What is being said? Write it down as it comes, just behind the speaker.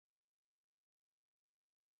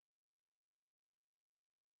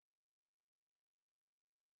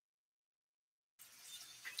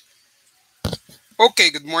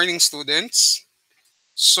Okay, good morning, students.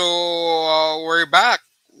 So we're back.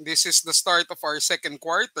 This is the start of our second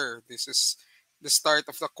quarter. This is the start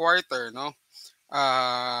of the quarter, no?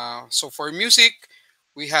 So for music,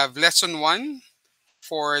 we have lesson one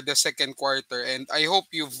for the second quarter, and I hope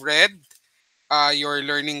you've read your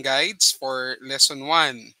learning guides for lesson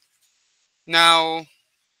one. Now,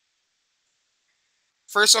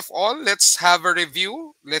 first of all, let's have a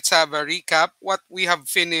review. Let's have a recap what we have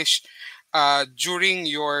finished during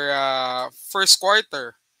your first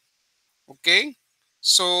quarter. Okay.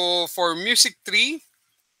 So for music 3,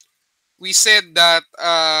 we said that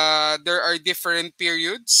there are different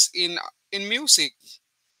periods in music.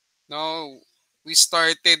 Now, we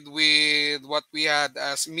started with what we had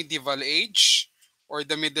as medieval age or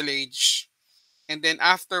the middle age, and then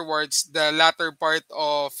afterwards the latter part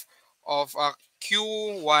of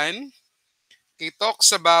Q1, it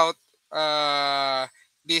talks about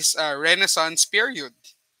this Renaissance period.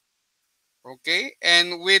 Okay,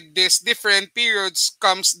 and with these different periods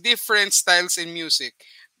comes different styles in music,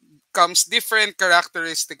 comes different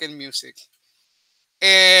characteristic in music.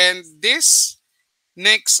 And this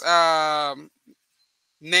next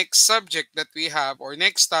next subject that we have, or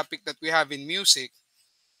next topic that we have in music,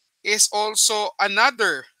 is also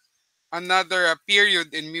another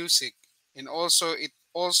period in music, and also it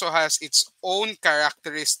also has its own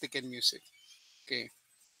characteristic in music. Okay,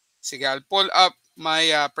 sige, I'll pull up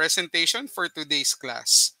my presentation for today's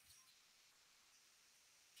class.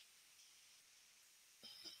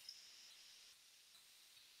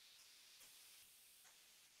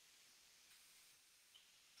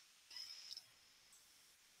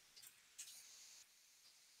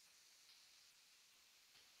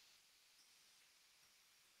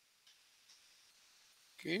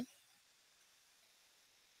 Okay,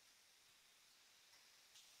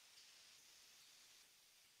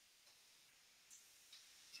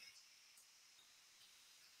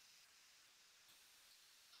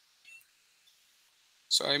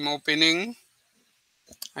 so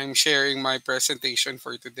I'm sharing my presentation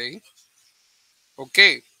for today.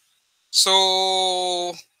 Okay,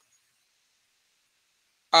 so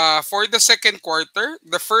for the second quarter,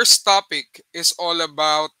 the first topic is all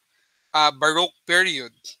about Baroque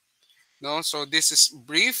period. No, so this is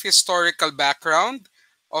brief historical background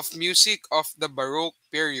of music of the Baroque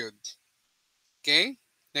period. Okay,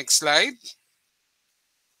 next slide.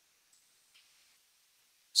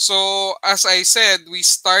 So as I said, we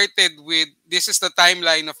started with this is the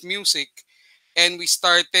timeline of music, and we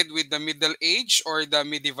started with the Middle Age or the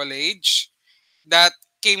medieval age that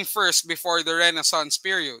came first before the Renaissance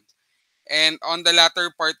period. And on the latter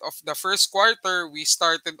part of the first quarter, we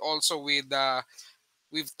started also with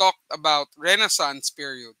we've talked about Renaissance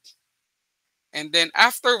period. And then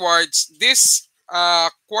afterwards, this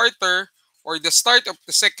quarter or the start of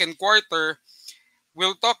the second quarter,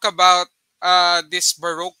 we'll talk about this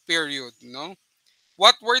Baroque period. No,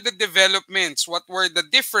 what were the developments? What were the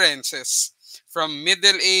differences from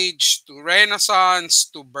Middle Age to Renaissance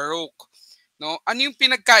to Baroque? No, ano yung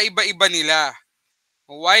pinagkaiba-iba nila?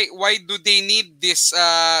 Why do they need this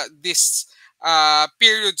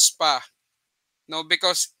periods pa? No,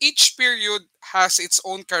 because each period has its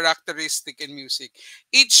own characteristic in music.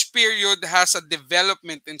 Each period has a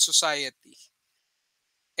development in society,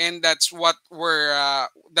 and that's what we'll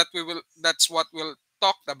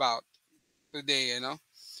talk about today.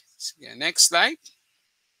 Yeah, next slide.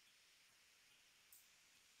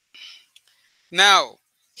 Now,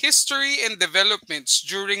 history and developments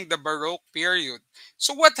during the Baroque period.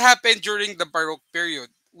 So what happened during the Baroque period?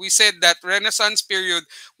 We said that Renaissance period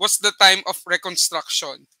was the time of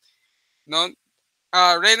reconstruction. No,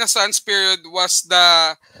 Renaissance period was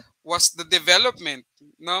the development,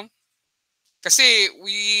 no? Kasi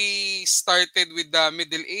we started with the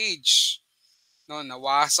Middle Age, no?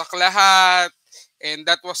 Nawasak lahat, and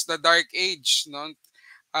that was the Dark Age, no?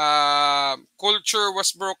 Culture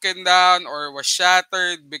was broken down or was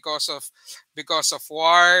shattered because of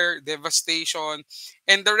war, devastation,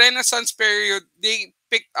 and the Renaissance period they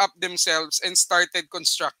picked up themselves and started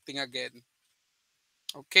constructing again.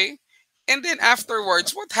 Okay, and then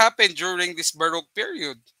afterwards, what happened during this Baroque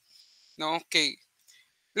period? No, okay,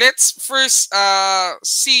 let's first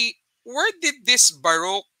see where did this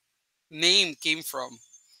Baroque name came from.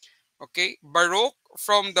 Okay, Baroque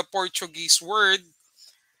from the Portuguese word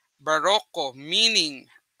barroco, meaning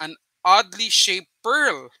an oddly shaped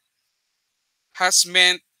pearl, has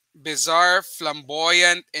meant bizarre,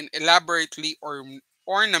 flamboyant, and elaborately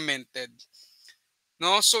ornamented.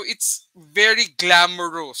 No, so it's very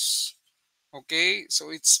glamorous. Okay,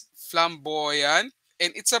 so it's flamboyant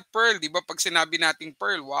And it's a pearl, di ba? Pag sinabi nating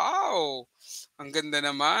pearl, wow! Ang ganda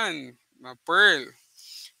naman. Pearl.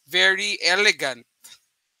 Very elegant.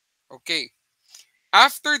 Okay.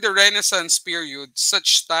 After the Renaissance period,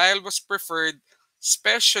 such style was preferred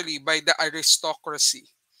especially by the aristocracy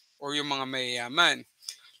or yung mga mayayaman.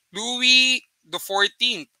 Louis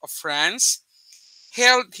XIV of France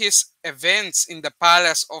held his events in the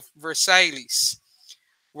Palace of Versailles,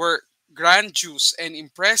 where grandiose and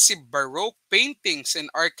impressive Baroque paintings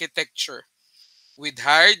and architecture, with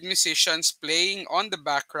hired musicians playing on the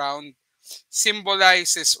background,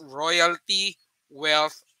 symbolizes royalty,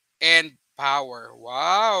 wealth, and power.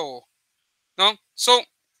 Wow. No? So,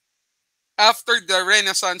 after the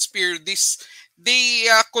Renaissance period, they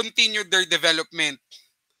continued their development.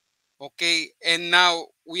 Okay, and now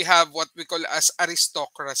we have what we call as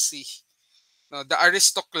aristocracy. No, the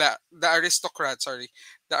aristocrats,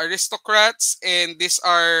 and these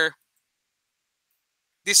are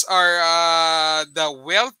the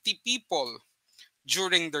wealthy people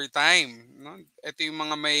during their time. No, ito yung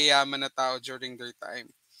mga mayayaman na tao during their time.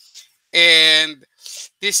 And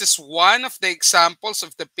this is one of the examples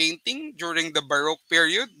of the painting during the Baroque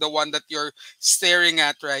period, the one that you're staring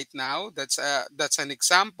at right now. That's an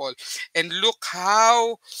example. And look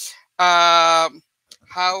how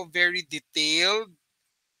very detailed,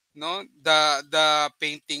 no, the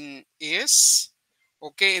painting is.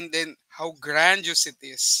 Okay, and then how grandiose it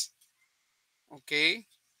is. Okay,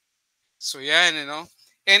 so yeah, you know.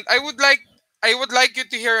 And I would like you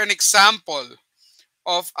to hear an example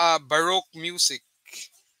of Baroque music.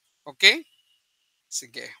 Okay?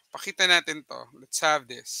 Sige, pakita natin to. Let's have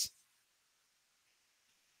this.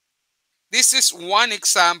 This is one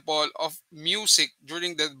example of music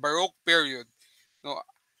during the Baroque period. No,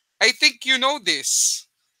 I think you know this.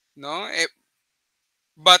 No,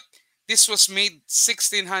 but this was made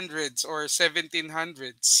 1600s or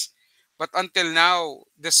 1700s. But until now,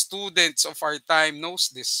 the students of our time knows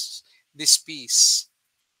this piece.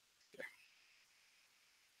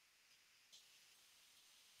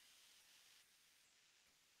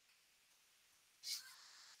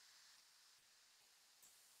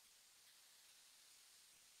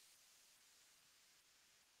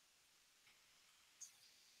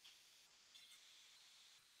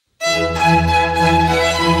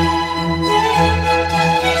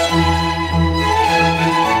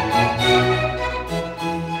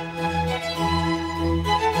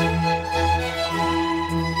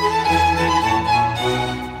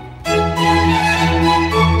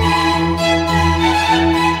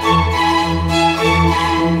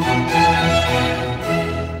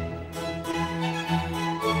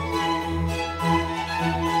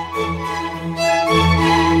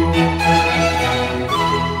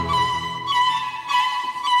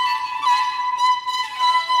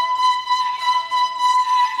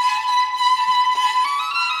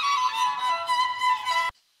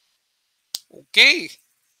 Okay.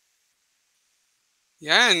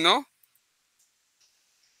 Yan, no?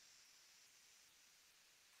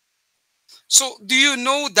 So, do you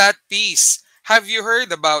know that piece? Have you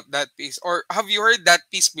heard about that piece? Or have you heard that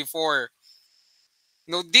piece before?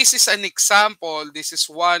 No, this is an example. This is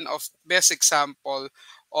one of best example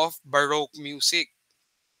of Baroque music.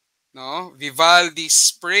 No, Vivaldi's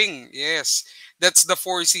Spring. Yes, that's the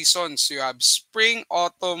four seasons. You have spring,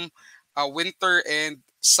 autumn, winter, and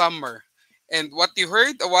summer. And what you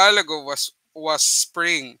heard a while ago was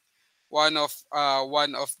spring, one of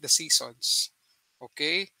the seasons.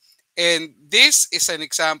 Okay, and this is an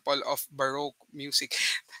example of Baroque music.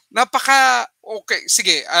 Napaka okay.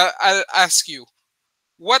 Sige, I'll ask you.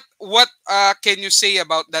 What can you say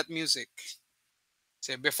about that music?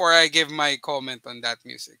 Say before I give my comment on that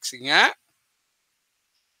music. Sige nga.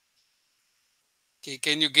 Okay,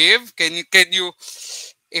 can you give? Can you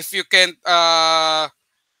if you can uh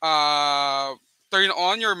turn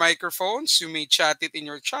on your microphones, you may chat it in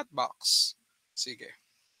your chat box. Sige.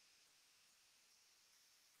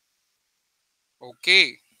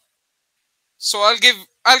 Okay. So I'll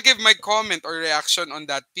give my comment or reaction on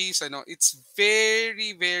that piece. Ano, it's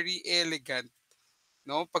very very elegant,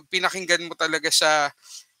 no? Pag pinakinggan mo talaga siya,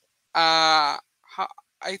 uh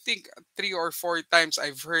I think 3 or 4 times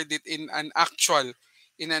I've heard it in an actual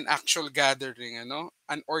gathering, ano?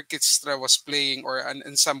 An orchestra was playing or an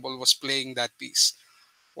ensemble was playing that piece.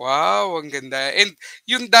 Wow, ang ganda. And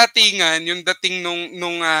yung dating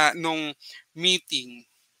nung meeting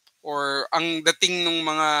or ang dating nung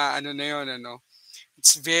mga ano na yon, ano,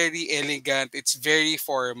 it's very elegant, it's very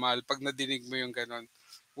formal pag nadinig mo yung ganon.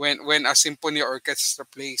 When a symphony orchestra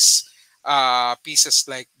plays pieces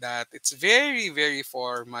like that, it's very very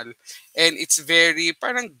formal and it's very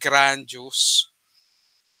parang grandiose.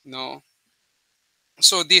 No,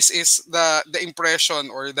 so this is the impression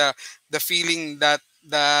or the feeling that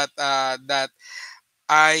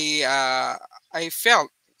I uh, I felt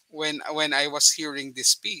when I was hearing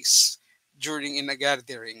this piece during in a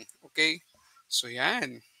gathering. Okay, so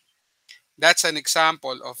yan, that's an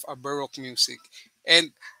example of a baroque music. And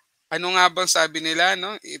ano nga bang sabi nila,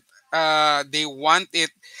 no? They want it,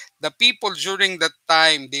 the people during that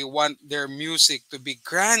time, they want their music to be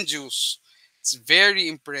grandiose. It's very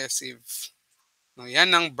impressive. No,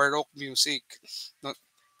 yan ang baroque music. No,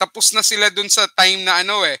 tapos na sila dun sa time na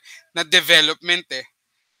ano na development eh.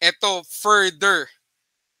 Ito further,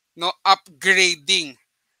 no, upgrading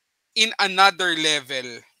in another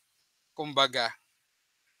level, kumbaga.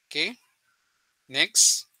 Okay?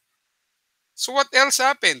 Next. So what else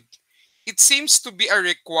happened? It seems to be a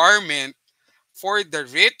requirement for the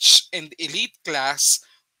rich and elite class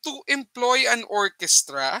to employ an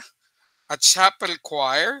orchestra, a chapel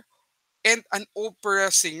choir, and an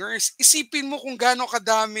opera singers. Isipin mo kung gaano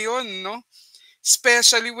kadami yon, no?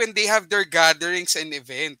 Especially when they have their gatherings and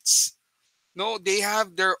events. No, they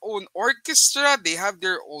have their own orchestra, they have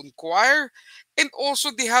their own choir, and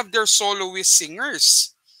also they have their soloist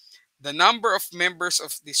singers. The number of members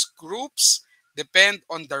of these groups depend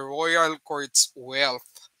on the royal court's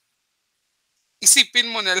wealth. Isipin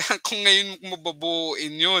mo na lang kung ngayon mo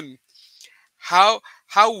babuuin yun. How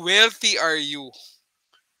wealthy are you?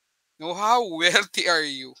 No, how wealthy are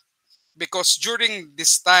you? Because during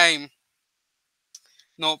this time,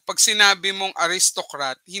 no, pag sinabi mong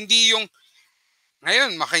aristocrat, hindi yung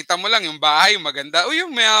ngayon makita mo lang yung bahay maganda. O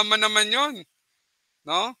yung mayaman naman yon,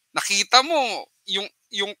 no? Nakita mo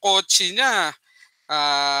yung kotse niya,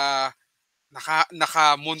 ah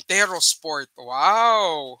naka Montero Sport.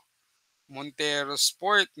 Wow. Montero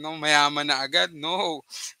Sport, no? Mayaman na agad. No.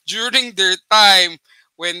 During their time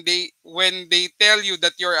when they tell you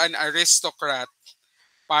that you're an aristocrat,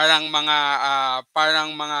 parang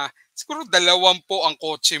mga siguro 20 ang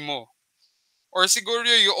kotse mo. Or siguro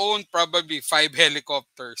you own probably 5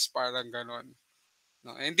 helicopters, parang ganon.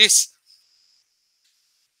 No? And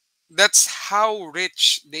that's how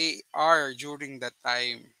rich they are during that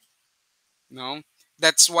time. No?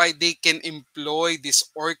 That's why they can employ this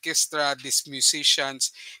orchestra, these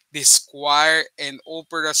musicians, this choir and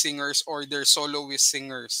opera singers or their soloist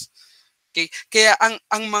singers. Okay? Kaya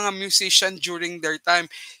ang mga musician during their time,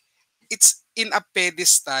 it's in a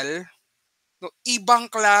pedestal. No, ibang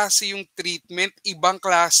klase yung treatment, ibang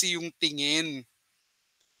klase yung tingin.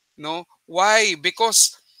 No? Why?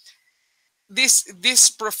 Because this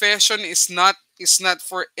profession is not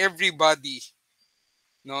for everybody.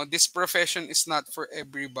 No, this profession is not for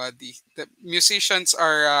everybody. The musicians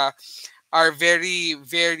are very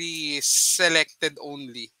very selected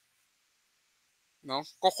only. No?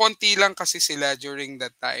 Kokonti lang kasi sila during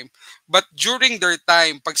that time. But during their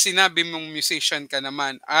time, pag sinabi mong musician ka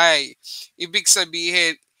naman, ay, ibig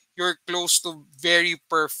sabihin, you're close to very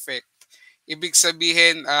perfect. Ibig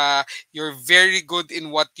sabihin, you're very good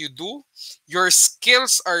in what you do. Your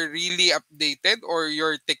skills are really updated or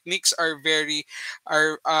your techniques are very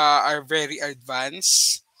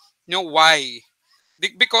advanced. You know why?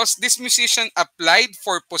 Because this musician applied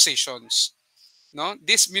for positions. No,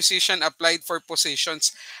 this musician applied for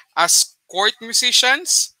positions as court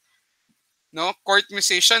musicians, no, court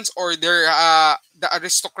musicians or the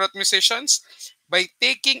aristocrat musicians by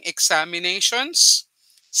taking examinations,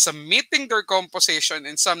 submitting their composition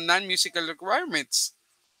and some non-musical requirements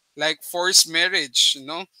like forced marriage, you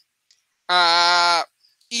know. Uh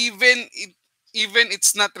even it, even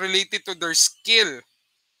it's not related to their skill,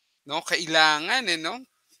 no, kailangan no,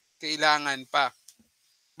 kailangan pa.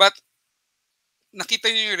 But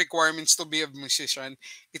nakita niyo yung requirements to be a musician.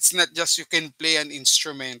 It's not just you can play an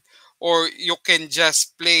instrument or you can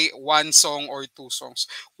just play one song or two songs.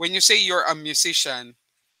 When you say you're a musician,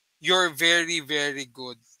 you're very, very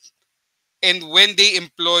good. And when they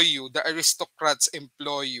employ you, the aristocrats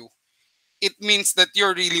employ you, it means that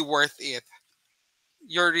you're really worth it.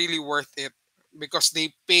 You're really worth it because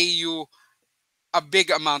they pay you a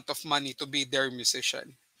big amount of money to be their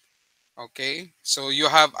musician. Okay? So you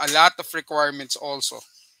have a lot of requirements also.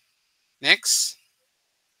 Next.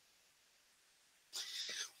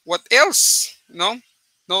 What else? No,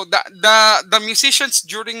 the musicians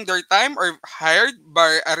during their time are hired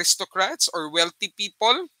by aristocrats or wealthy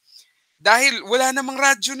people dahil wala namang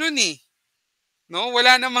radyo nun eh. No,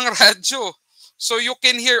 wala namang radyo. So you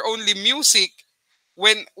can hear only music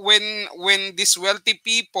when these wealthy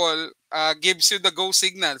people gives you the go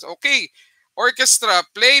signals. Okay, orchestra,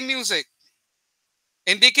 play music.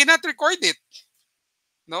 And they cannot record it.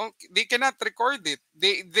 No, they cannot record it.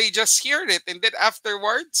 They just hear it, and then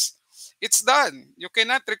afterwards, it's done. You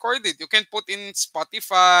cannot record it. You can put in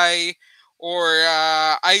Spotify or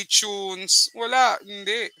iTunes. Wala,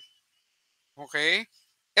 hindi. Okay?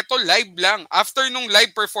 Ito live lang. After nung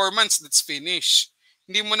live performance, that's finished.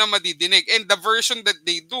 Hindi mo na madidinig. And the version that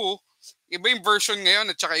they do, iba yung version ngayon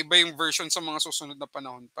at saka iba yung version sa mga susunod na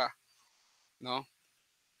panahon pa. No?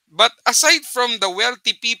 But aside from the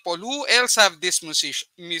wealthy people, who else have these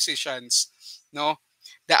musicians? No?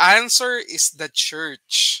 The answer is the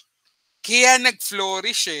church. Kaya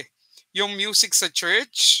nag-flourish yung music sa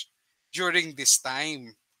church during this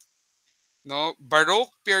time. No?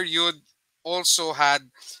 Baroque period also had,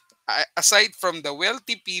 aside from the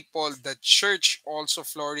wealthy people, the church also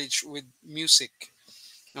flourished with music.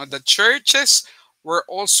 Now, the churches were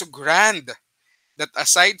also grand, that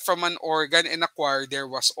aside from an organ and a choir, there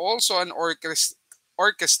was also an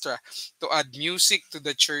orchestra to add music to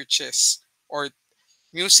the churches or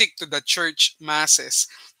music to the church masses.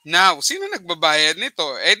 Now, sino nagbabayad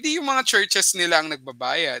nito? Eh di yung mga churches nila ang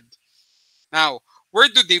nagbabayad. Now, where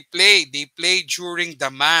do they play? They play during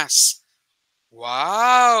the mass.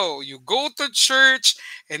 Wow! You go to church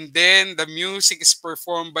and then the music is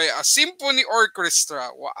performed by a symphony orchestra.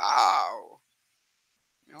 Wow!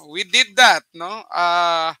 We did that, no?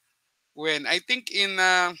 When I think in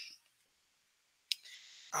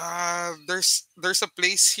there's a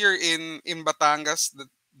place here in Batangas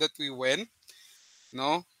that we went,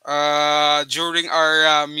 no? During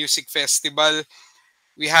our music festival,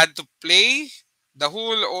 we had to play the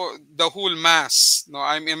whole mass. No,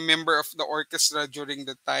 I'm a member of the orchestra during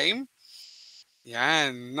the time.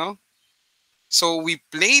 Yan, no? So we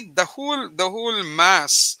played the whole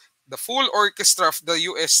mass. The full orchestra of the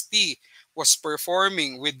UST was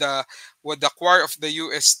performing with the choir of the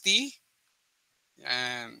UST.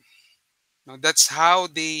 And no, that's how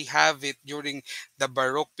they have it during the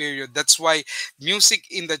Baroque period. That's why music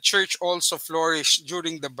in the church also flourished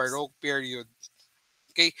during the Baroque period.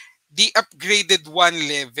 Okay? The upgraded one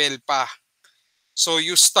level pa. So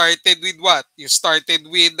you started with what? You started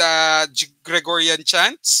with Gregorian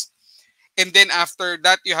chants, and then after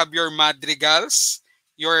that you have your madrigals,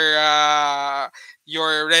 your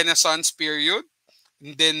Renaissance period,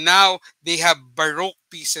 and then now they have Baroque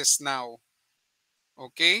pieces now.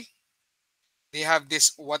 Okay? They have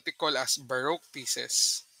this what we call as Baroque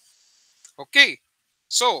pieces. Okay.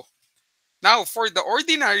 So, now for the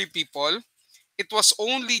ordinary people, it was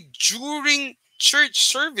only during church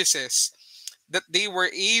services that they were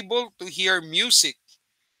able to hear music,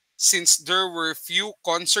 since there were few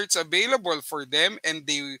concerts available for them and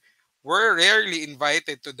they were rarely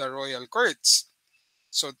invited to the royal courts.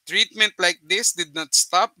 So treatment like this did not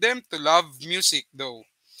stop them to love music though.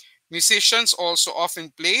 Musicians also often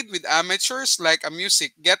played with amateurs like a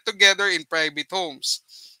music get together in private homes.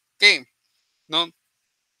 Okay, no?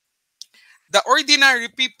 The ordinary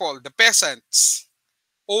people, the peasants,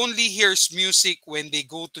 only hears music when they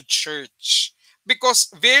go to church,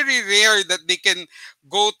 because very rare that they can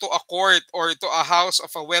go to a court or to a house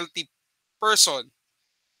of a wealthy person,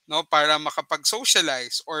 no, para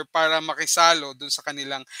makapag-socialize or para makisalo dun sa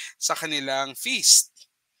kanilang feast,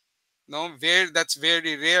 no. That's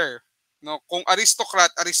very rare, no. Kung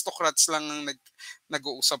aristocrats lang ang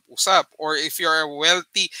nag-uusap-usap, or if you're a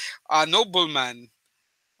wealthy nobleman.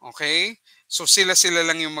 Okay? So sila-sila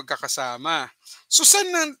lang yung magkakasama. So saan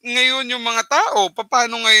na ngayon yung mga tao?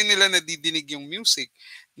 Paano ngayon nila nadidinig yung music?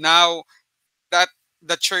 Now that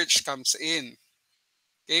the church comes in.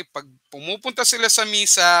 Okay? Pag pumupunta sila sa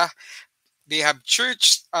misa, they have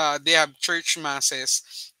church masses.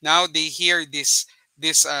 Now they hear this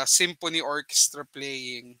symphony orchestra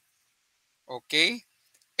playing. Okay?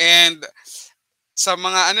 And sa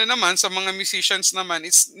mga musicians naman,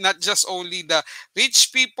 it's not just only the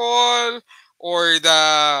rich people or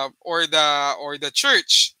the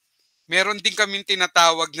church. Meron din kaming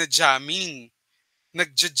tinatawag na jamming.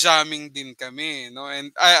 Nagja-jamming din kami, no?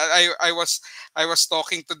 And I was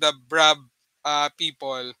talking to the Brab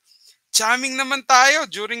people. Jamming naman tayo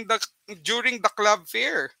during the club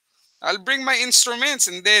fair. I'll bring my instruments,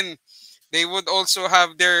 and then they would also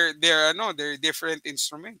have their different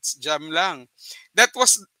instruments. Jam lang. That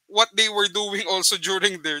was what they were doing also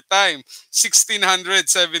during their time.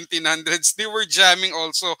 1600s, 1700s. They were jamming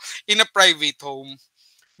also in a private home.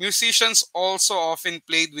 Musicians also often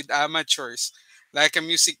played with amateurs, like a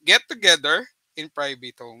music get together in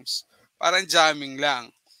private homes. Parang jamming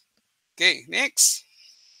lang. Okay, next.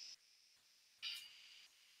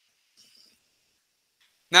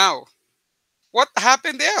 Now, what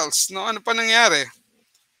happened else? No, ano pa nangyari?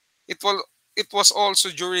 It will. it was also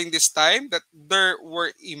during this time that there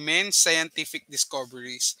were immense scientific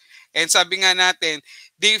discoveries. And sabi nga natin,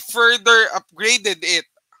 they further upgraded it,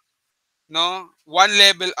 no? One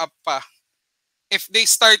level up pa. If they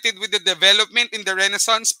started with the development in the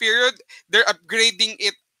Renaissance period, they're upgrading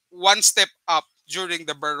it one step up during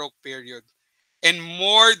the Baroque period. And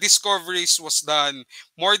more discoveries was done.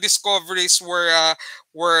 More discoveries were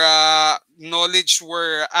knowledge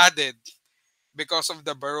were added because of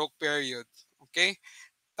the Baroque period. Okay,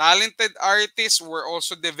 talented artists were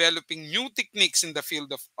also developing new techniques in the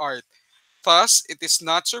field of art. Thus, it is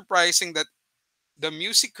not surprising that the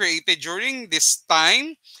music created during this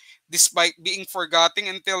time, despite being forgotten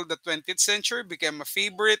until the 20th century, became a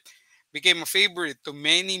favorite to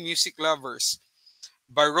many music lovers.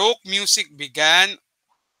 Baroque music began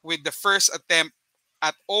with the first attempt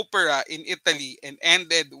at opera in Italy and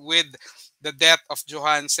ended with the death of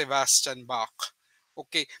Johann Sebastian Bach.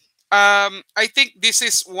 Okay. I think this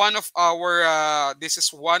is one of our this is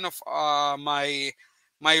one of my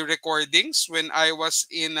recordings when I was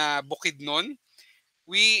in Bukidnon.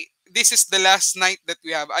 We This is the last night that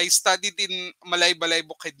we have. I studied in Malaybalay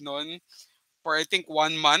Bukidnon for I think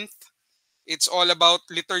 1 month. It's all about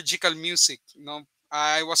liturgical music. You know,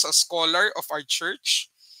 I was a scholar of our church.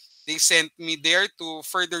 They sent me there to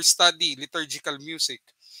further study liturgical music.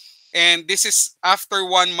 And this is after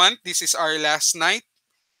 1 month. This is our last night.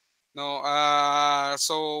 No,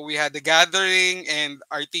 so we had a gathering, and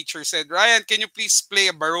our teacher said, "Ryan, can you please play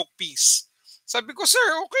a Baroque piece?" Sabi ko, "Sir,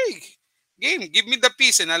 okay. Game, give me the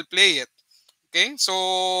piece and I'll play it." Okay,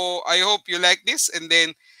 so I hope you like this, and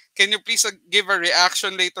then can you please give a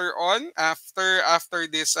reaction later on after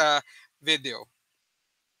this video?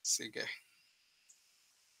 Sige.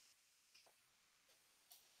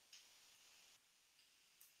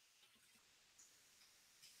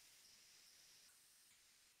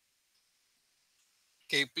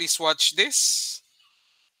 Okay, please watch this.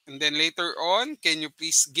 And then later on, can you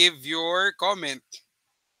please give your comment?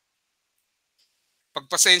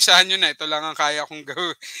 Pagpasensyahan nyo na, ito lang ang kaya kong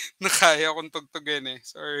gawin, na kaya kong tugtugin eh.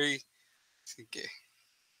 Sorry. Sige.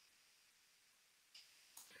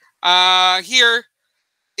 Here,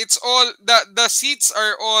 it's all, the seats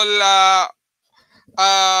are all,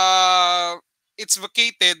 uh, it's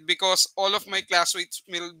vacated because all of my classmates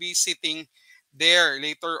will be sitting there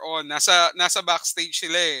later on. Nasa backstage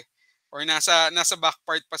sila eh. Or nasa back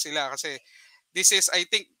part pa sila kasi this is, I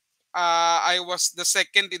think, I was the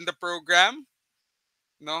second in the program,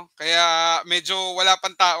 no? Kaya medyo wala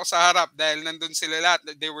pang tao sa harap dahil nandun sila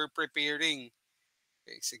lahat. They were preparing.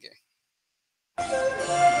 Okay, sige.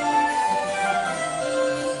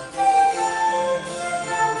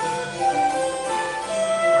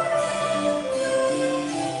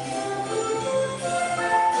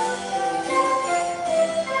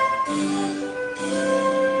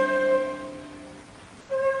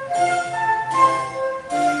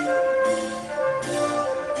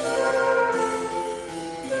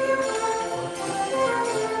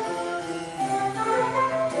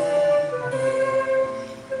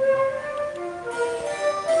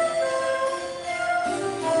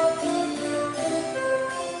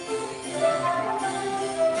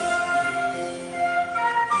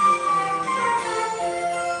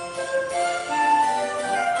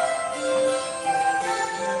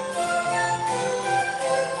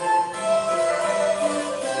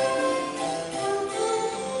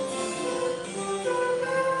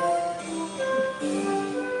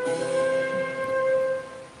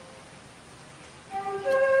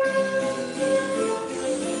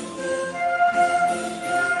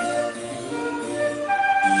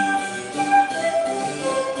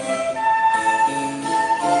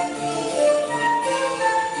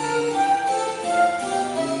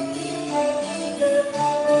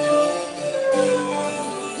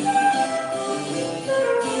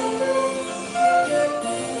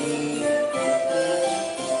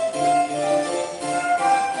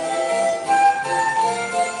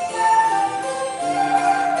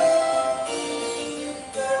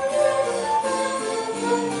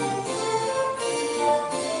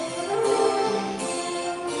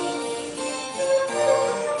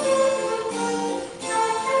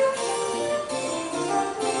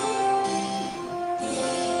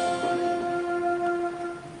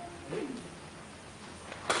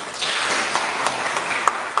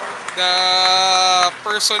 The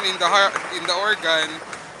person in the organ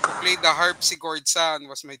who played the harpsichord sound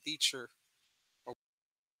was my teacher.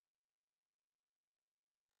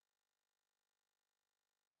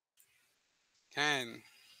 Can.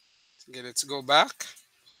 Okay, let's go back.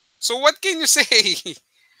 So what can you say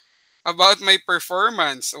about my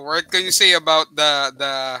performance? Or what can you say about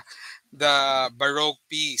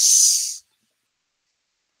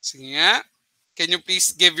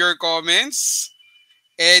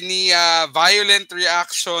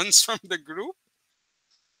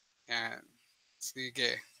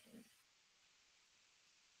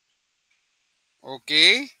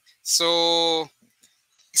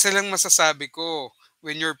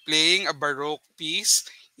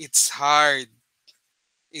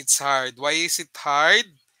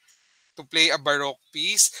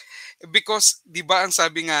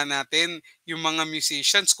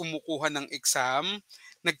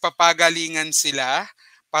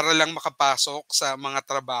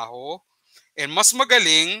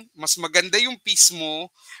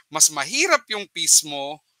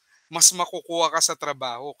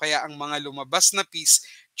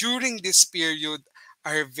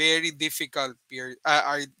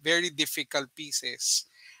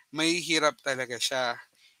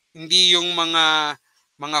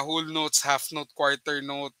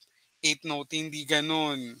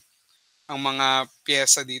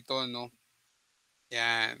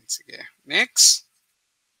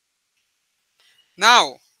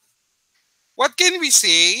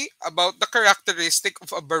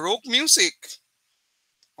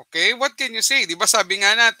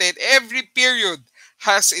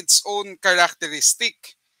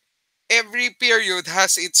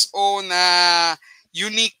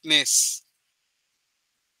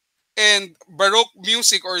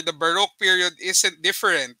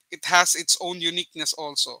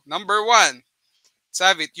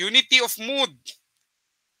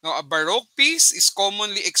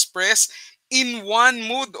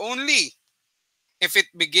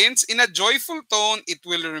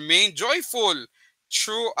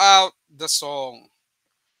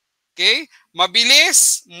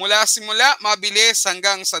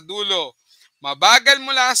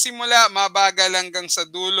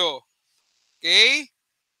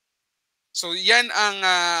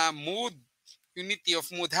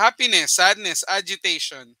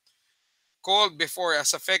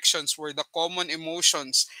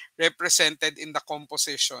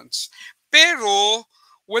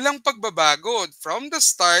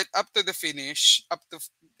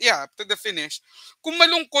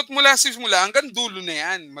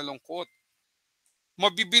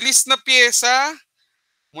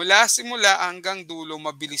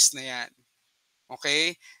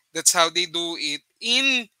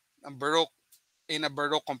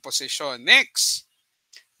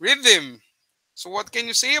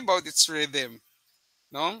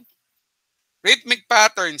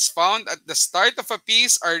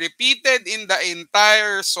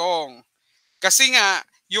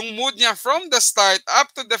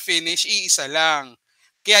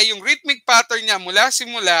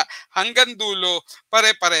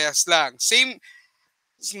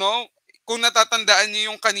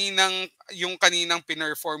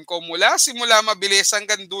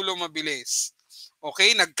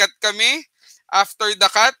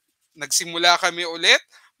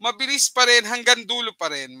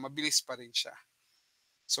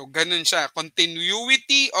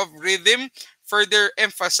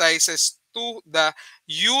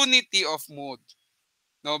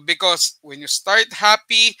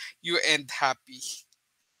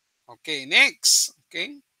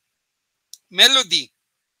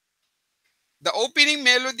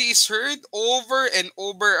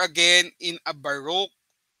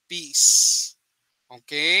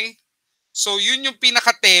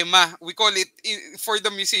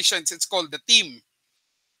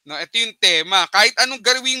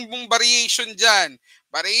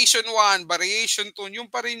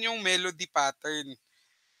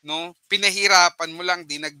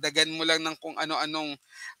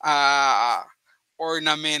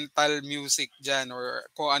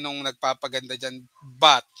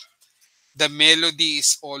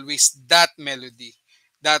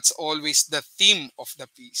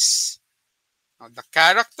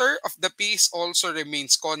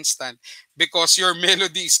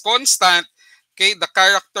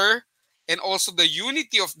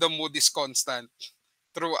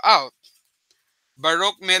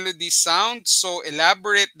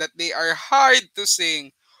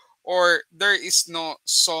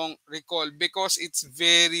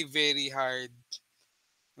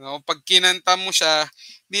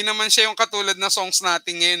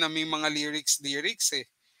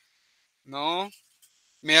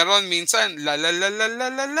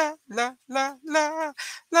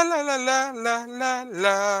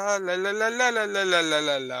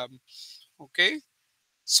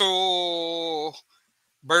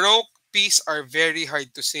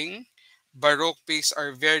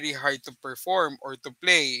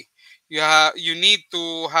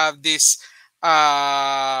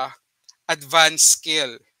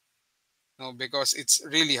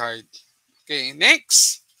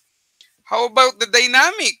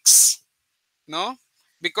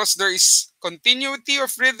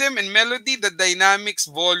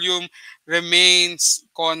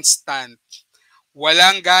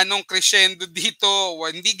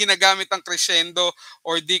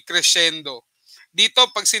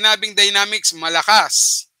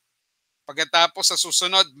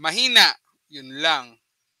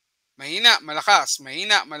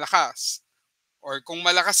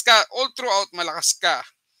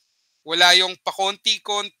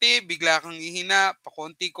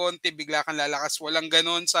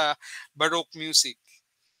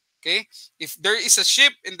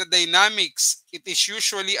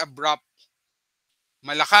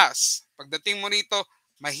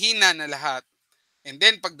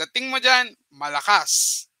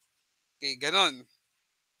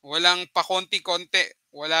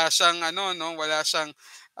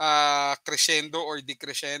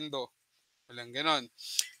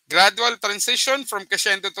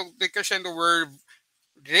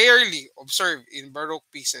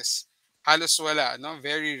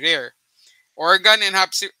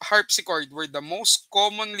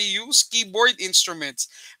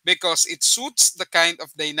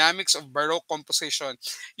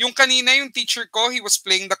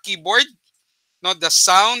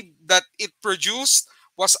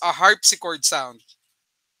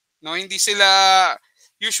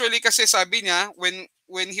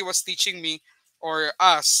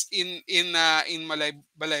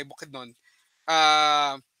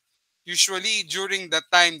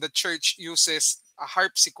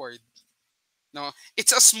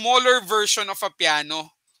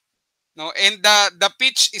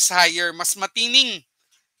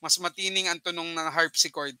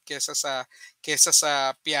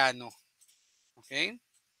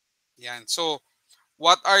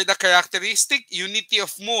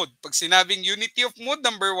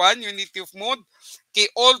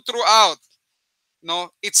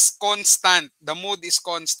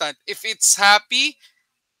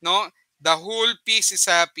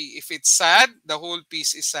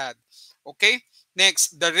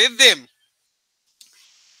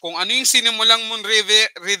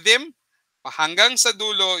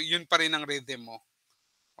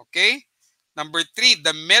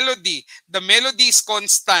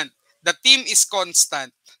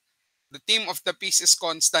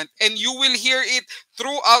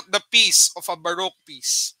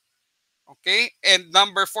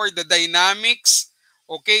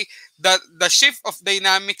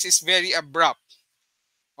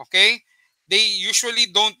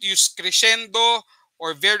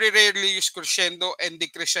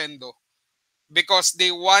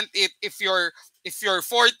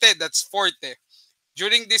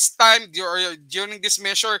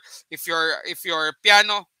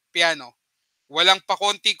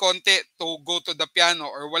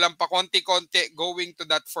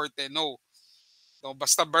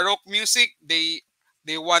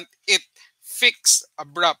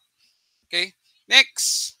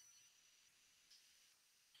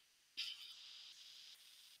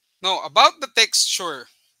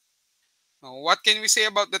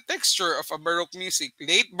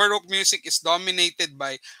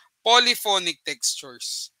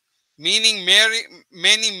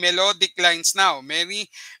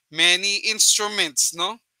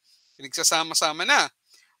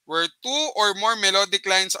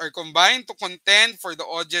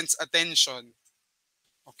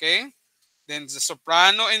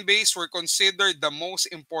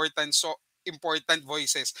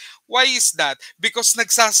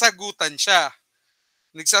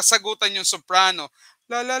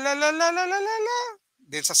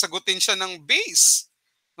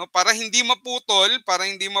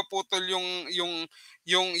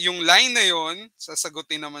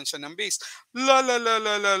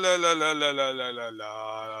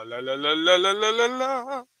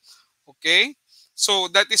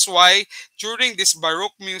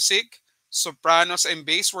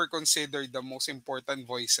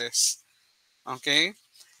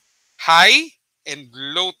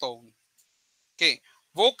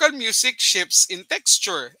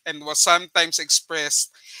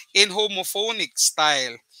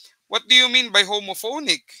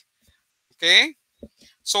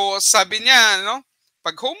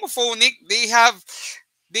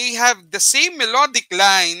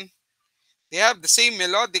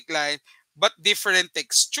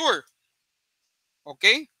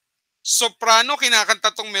Soprano, kinakanta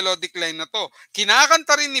tong melodic line na to.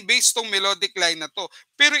 Kinakanta rin ni bass tong melodic line na to.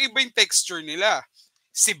 Pero iba yung texture nila.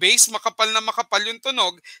 Si bass, makapal na makapal yung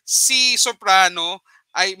tunog. Si soprano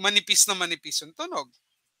ay manipis na manipis yung tunog.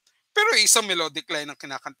 Pero isang melodic line ang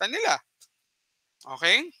kinakanta nila.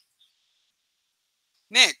 Okay?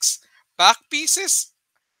 Next, back pieces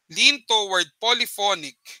lean toward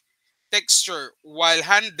polyphonic texture while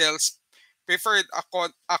Handel's preferred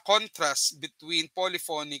a contrast between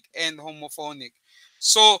polyphonic and homophonic.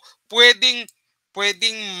 So, pwedeng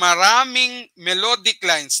maraming melodic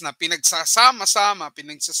lines na pinagsasama-sama,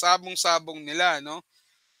 pinagsasabong-sabong nila, no?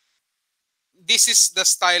 This is the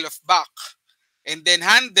style of Bach. And then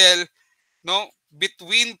Handel, no,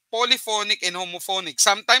 between polyphonic and homophonic.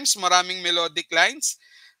 Sometimes maraming melodic lines,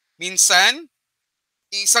 minsan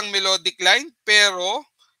isang melodic line pero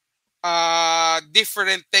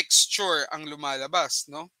different texture ang lumalabas,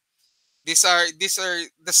 no? These are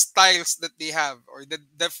the styles that they have, or the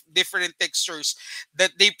different textures that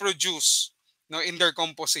they produce, no, in their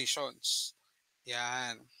compositions.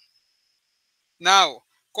 Yan. Now,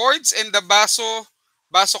 chords and the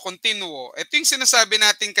basso continuo. Ito yung sinasabi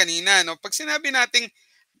natin kanina, no? Pag sinabi nating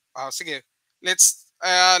sige,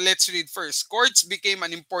 let's read first. Chords became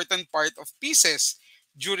an important part of pieces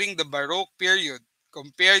during the Baroque period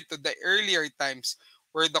compared to the earlier times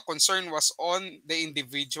where the concern was on the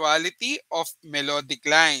individuality of melodic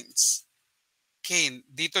lines. Okay,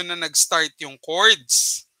 dito na nag-start yung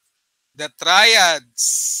chords, the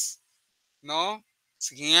triads, no?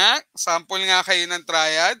 Sige nga, sample nga kayo ng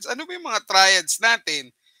triads. Ano ba yung mga triads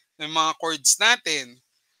natin? Yung mga chords natin?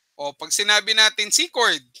 O pag sinabi natin C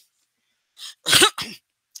chord,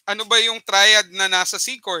 ano ba yung triad na nasa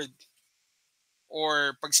C chord?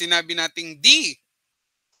 Or pag sinabi nating D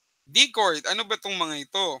chord, ano ba itong mga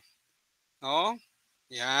ito? No?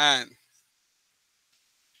 Yan.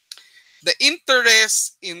 The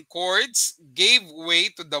interest in chords gave way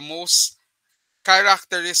to the most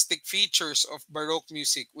characteristic features of Baroque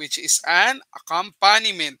music, which is an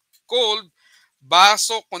accompaniment called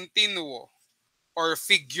basso continuo or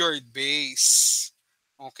figured bass.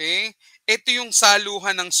 Okay? Ito yung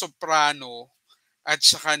saluhan ng soprano at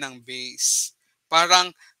saka ng bass.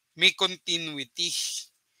 Parang may continuity,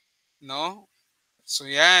 no? So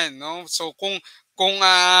yan, no? So kung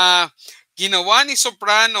ginawa ni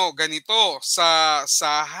soprano ganito sa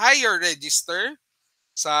higher register,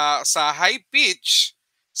 sa high pitch,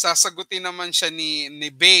 sasagutin naman siya ni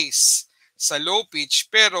bass sa low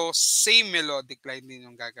pitch, pero same melodic line din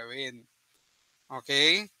yung gagawin.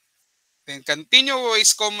 Okay? Then continuo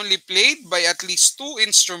is commonly played by at least two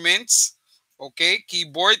instruments, okay?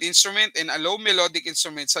 Keyboard instrument and a low melodic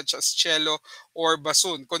instrument such as cello or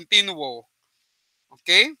bassoon. Continuo.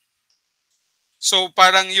 Okay? So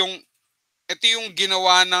parang ito yung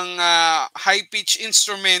ginawa ng high pitch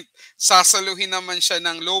instrument, sasaluhin naman siya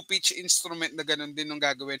ng low pitch instrument na ganun din yung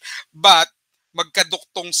gagawin. But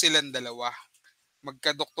magkaduktong silang dalawa.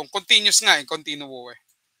 Magkaduktong. Continuous nga eh, continuo eh.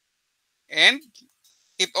 And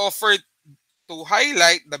it offered to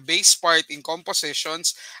highlight the bass part in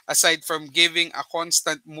compositions aside from giving a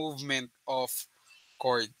constant movement of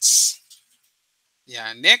chords.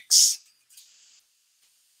 Yeah, next.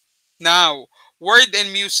 Now, word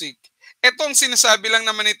and music. Etong sinasabi lang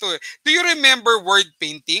naman ito eh. Do you remember word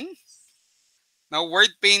painting? Now,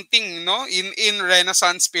 word painting, no, in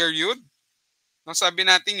Renaissance period. No, sabi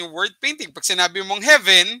natin yung word painting. Pag sinabi mong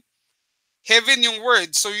heaven, heaven yung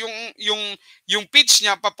word. So yung pitch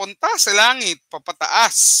niya papunta sa langit,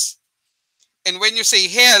 papataas. And when you say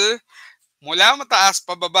hell, mula mataas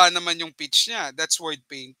pababa naman yung pitch niya. That's word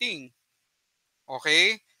painting.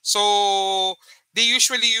 Okay? So they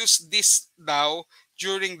usually use this daw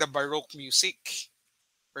during the Baroque music.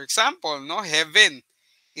 For example, no, heaven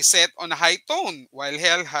is set on a high tone while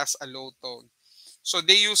hell has a low tone. So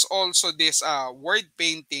they use also this word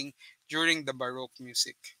painting during the Baroque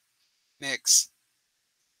music. Next.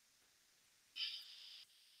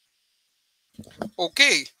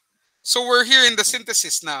 Okay. So we're here in the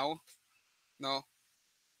synthesis now. No.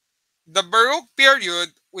 The Baroque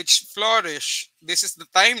period, which flourished, this is the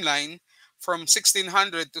timeline from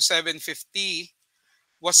 1600 to 750,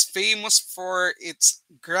 was famous for its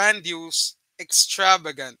grandiose,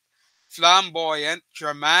 extravagant, flamboyant,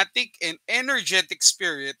 dramatic, and energetic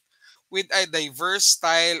spirit with a diverse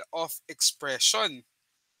style of expression.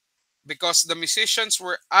 Because the musicians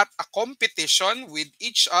were at a competition with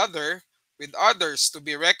each other, with others, to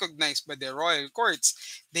be recognized by the royal courts,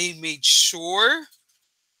 they made sure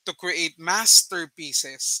to create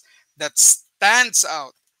masterpieces that stands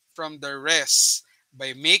out from the rest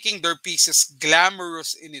by making their pieces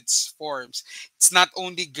glamorous in its forms. It's not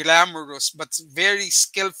only glamorous but very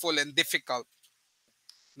skillful and difficult,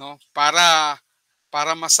 no? Para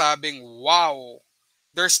masabing wow.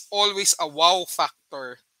 There's always a wow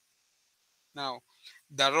factor. Now,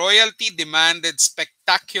 the royalty demanded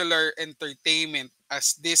spectacular entertainment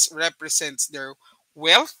as this represents their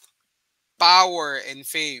wealth, power, and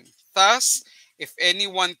fame. Thus, if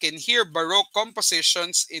anyone can hear Baroque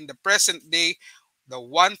compositions in the present day, the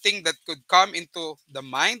one thing that could come into the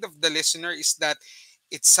mind of the listener is that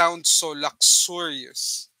it sounds so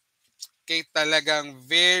luxurious. Okay, talagang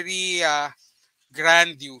very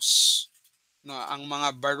grandiose, no, ang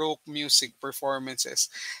mga Baroque music performances.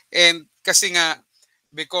 And kasi nga,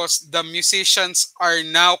 because the musicians are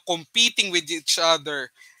now competing with each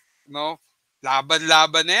other, no?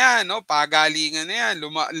 Laban-laban na yan, no? Pagalingan na yan.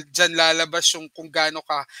 Diyan lalabas yung kung gaano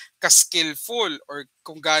ka skillful or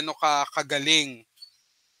kung gaano ka kagaling.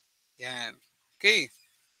 Yan. Okay.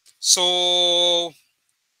 So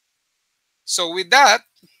with that,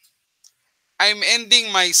 I'm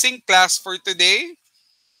ending my sync class for today.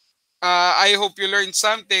 I hope you learned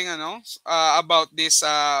something, about this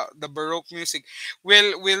the Baroque music.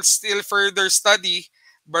 We'll still further study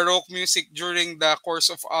Baroque music during the course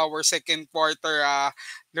of our second quarter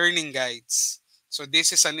learning guides. So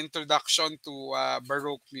this is an introduction to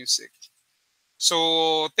Baroque music.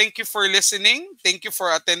 So thank you for listening. Thank you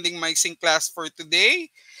for attending my sing class for today,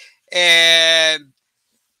 and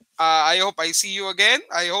I hope I see you again.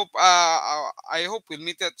 I hope we'll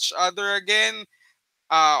meet each other again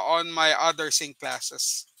on my other sync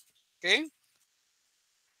classes. Okay?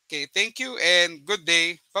 Okay, thank you and good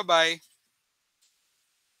day. Bye bye.